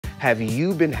Have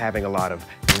you been having a lot of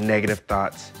negative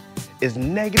thoughts? Is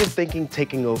negative thinking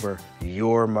taking over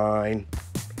your mind?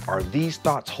 Are these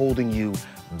thoughts holding you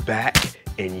back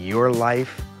in your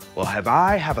life? Well,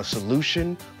 I have a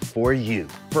solution for you.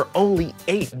 For only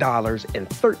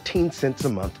 $8.13 a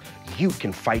month, you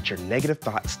can fight your negative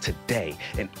thoughts today.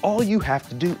 And all you have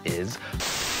to do is...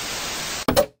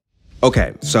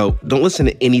 Okay, so don't listen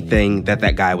to anything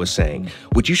that guy was saying.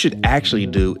 What you should actually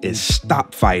do is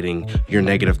stop fighting your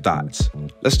negative thoughts.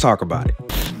 Let's talk about it.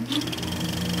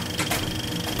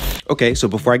 Okay, so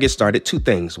before I get started, two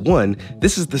things. One,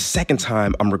 this is the second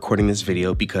time I'm recording this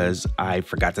video because I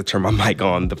forgot to turn my mic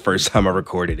on the first time I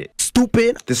recorded it.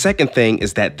 Stupid. The second thing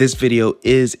is that this video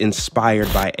is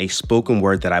inspired by a spoken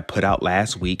word that I put out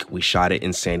last week. We shot it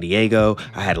in San Diego.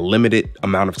 I had a limited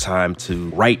amount of time to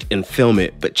write and film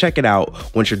it, but check it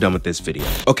out once you're done with this video.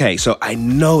 Okay, so I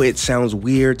know it sounds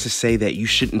weird to say that you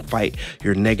shouldn't fight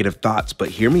your negative thoughts, but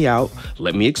hear me out.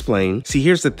 Let me explain. See,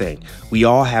 here's the thing. We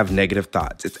all have negative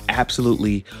thoughts. It's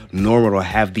absolutely normal to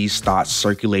have these thoughts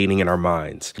circulating in our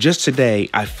minds. Just today,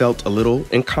 I felt a little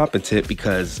incompetent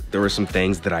because there were some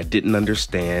things that I didn't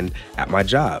understand at my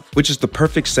job, which is the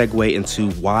perfect segue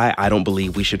into why I don't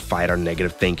believe we should fight our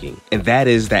negative thinking. And that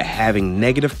is that having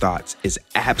negative thoughts is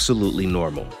absolutely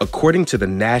normal. According to the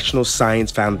National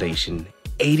Science Foundation,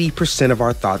 80% of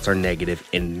our thoughts are negative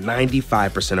and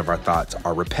 95% of our thoughts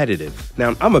are repetitive.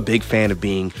 Now, I'm a big fan of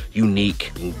being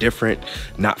unique, being different,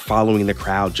 not following the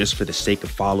crowd just for the sake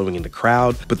of following in the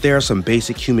crowd, but there are some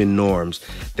basic human norms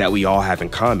that we all have in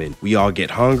common. We all get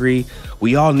hungry,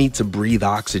 we all need to breathe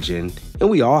oxygen, and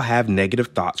we all have negative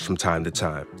thoughts from time to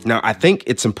time. Now, I think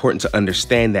it's important to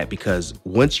understand that because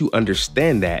once you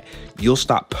understand that, you'll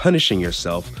stop punishing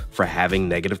yourself for having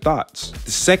negative thoughts. The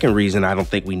second reason I don't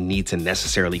think we need to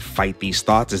necessarily fight these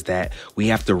thoughts is that we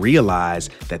have to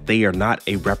realize that they are not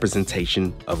a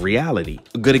representation of reality.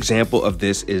 A good example of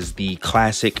this is the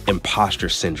classic imposter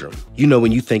syndrome. You know,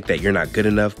 when you think that you're not good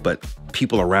enough, but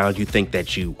people around you think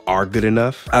that you are good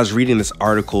enough. I was reading this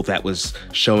article that was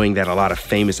showing that a lot of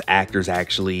famous actors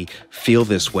actually feel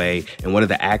this way, and one of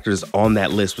the actors on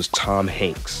that list was Tom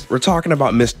Hanks. We're talking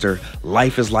about Mr.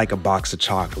 Life is Like a Box of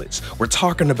Chocolates. We're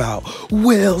talking about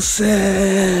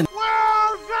Wilson.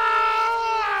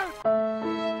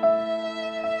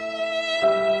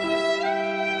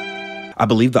 I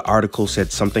believe the article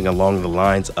said something along the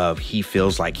lines of he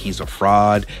feels like he's a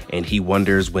fraud and he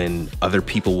wonders when other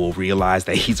people will realize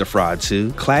that he's a fraud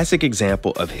too. Classic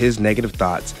example of his negative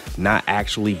thoughts not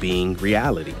actually being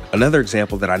reality. Another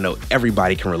example that I know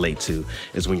everybody can relate to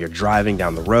is when you're driving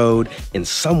down the road, in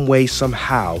some way,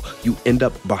 somehow, you end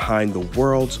up behind the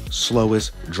world's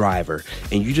slowest driver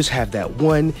and you just have that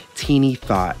one teeny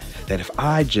thought that if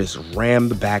I just ram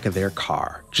the back of their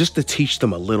car just to teach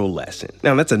them a little lesson.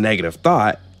 Now that's a negative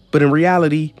thought, but in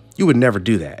reality, you would never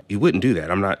do that. You wouldn't do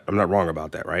that. I'm not wrong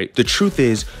about that, right? The truth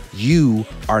is you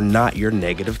are not your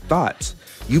negative thoughts.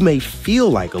 You may feel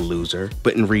like a loser,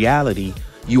 but in reality,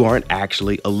 you aren't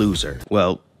actually a loser.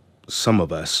 Well, some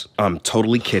of us. I'm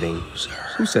totally kidding.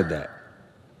 Who said that?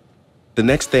 The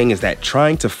next thing is that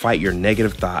trying to fight your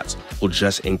negative thoughts will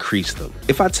just increase them.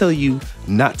 If I tell you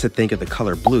not to think of the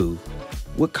color blue,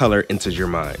 what color enters your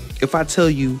mind? If I tell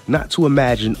you not to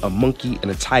imagine a monkey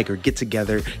and a tiger get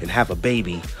together and have a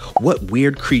baby, what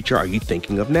weird creature are you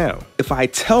thinking of now? If I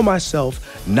tell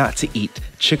myself not to eat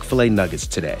Chick-fil-A nuggets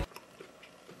today,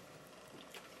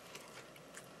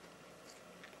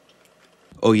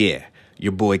 oh yeah,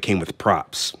 your boy came with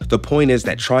props. The point is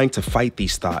that trying to fight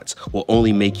these thoughts will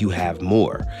only make you have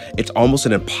more. It's almost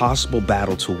an impossible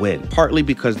battle to win, partly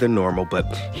because they're normal, but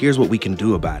here's what we can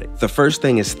do about it. The first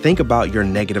thing is think about your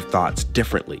negative thoughts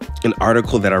differently. An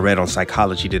article that I read on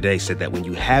Psychology Today said that when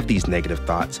you have these negative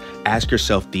thoughts, ask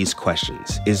yourself these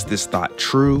questions. Is this thought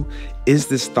true? Is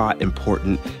this thought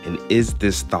important? And is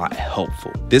this thought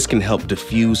helpful? This can help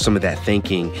diffuse some of that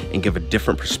thinking and give a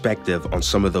different perspective on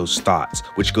some of those thoughts,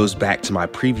 which goes back to my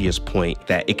previous point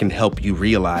that it can help you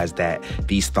realize that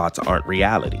these thoughts aren't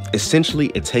reality.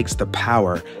 Essentially, it takes the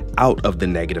power out of the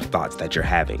negative thoughts that you're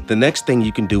having. The next thing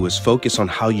you can do is focus on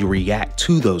how you react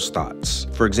to those thoughts.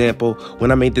 For example,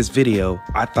 when I made this video,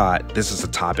 I thought this is a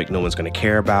topic no one's gonna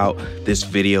care about. This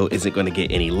video isn't gonna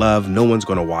get any love. No one's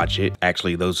gonna watch it.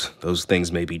 Actually, those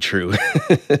things may be true.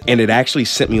 And it actually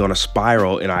sent me on a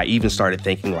spiral, and I even started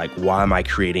thinking like, why am I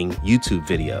creating YouTube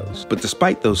videos? But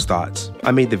despite those thoughts,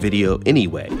 I made the video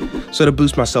anyway. So to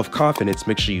boost my self-confidence,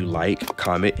 make sure you like,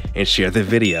 comment, and share the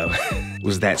video.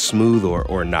 Was that smooth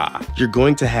or nah? You're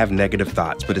going to have negative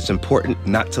thoughts, but it's important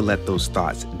not to let those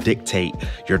thoughts dictate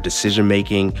your decision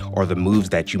making or the moves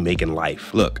that you make in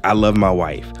life. Look, I love my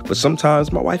wife, but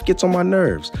sometimes my wife gets on my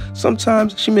nerves.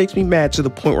 Sometimes she makes me mad to the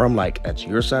point where I'm like, that's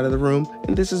your side of the room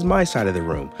and this is my side of the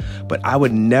room. But I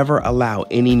would never allow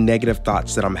any negative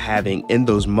thoughts that I'm having in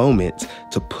those moments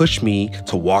to push me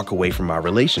to walk away from my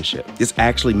relationship. This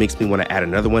actually makes me want to add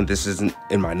another one. This isn't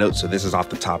in my notes, so this is off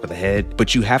the top of the head,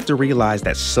 but you have to realize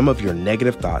that some of your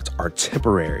negative thoughts are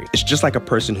temporary. It's just like a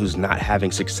person who's not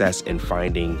having success in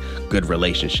finding good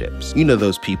relationships. You know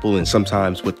those people, and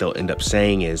sometimes what they'll end up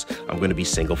saying is, I'm going to be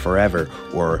single forever,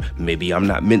 or maybe I'm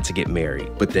not meant to get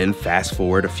married. But then fast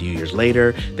forward a few years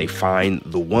later, they find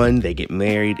the one, they get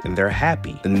married, and they're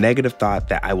happy. The negative thought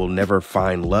that I will never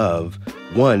find love,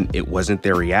 one, it wasn't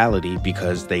their reality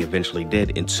because they eventually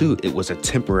did, and two, it was a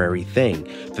temporary thing.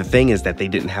 The thing is that they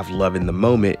didn't have love in the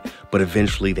moment, but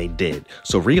eventually they did.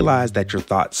 So realize that your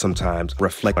thoughts sometimes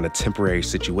reflect on a temporary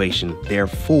situation,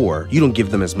 therefore, you don't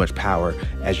give them as much power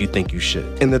as you think you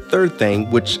should. And the third thing,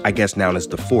 which I guess now is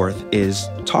the fourth, is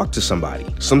talk to somebody.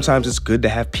 Sometimes it's good to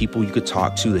have people you could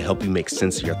talk to help you make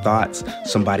sense of your thoughts,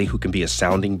 somebody who can be a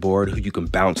sounding board, who you can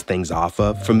bounce things off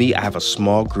of. For me, I have a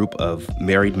small group of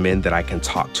married men that I can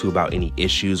talk to about any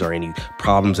issues or any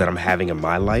problems that I'm having in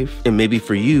my life. And maybe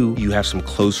for you, you have some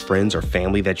close friends or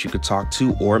family that you could talk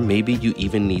to, or maybe you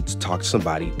even need to talk to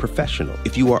somebody professional.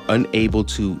 If you are unable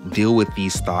to deal with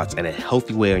these thoughts in a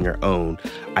healthy way on your own,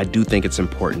 I do think it's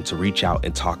important to reach out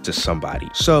and talk to somebody.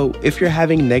 So if you're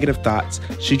having negative thoughts,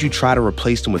 should you try to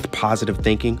replace them with positive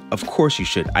thinking? Of course you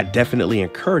should. I definitely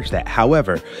encourage that.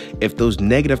 However, if those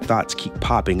negative thoughts keep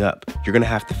popping up, you're gonna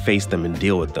have to face them and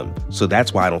deal with them. So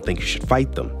that's why I don't think you should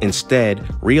fight them. Instead,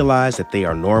 realize that they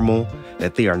are normal,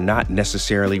 that they are not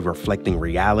necessarily reflecting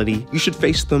reality. You should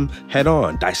face them head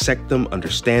on, dissect them,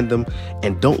 understand them,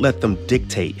 and don't let them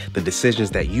dictate the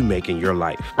decisions that you make in your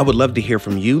life. I would love to hear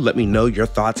from you. Let me know your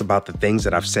thoughts about the things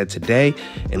that I've said today.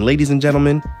 And ladies and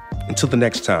gentlemen, until the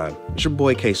next time, it's your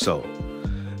boy K-Soul.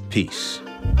 Peace.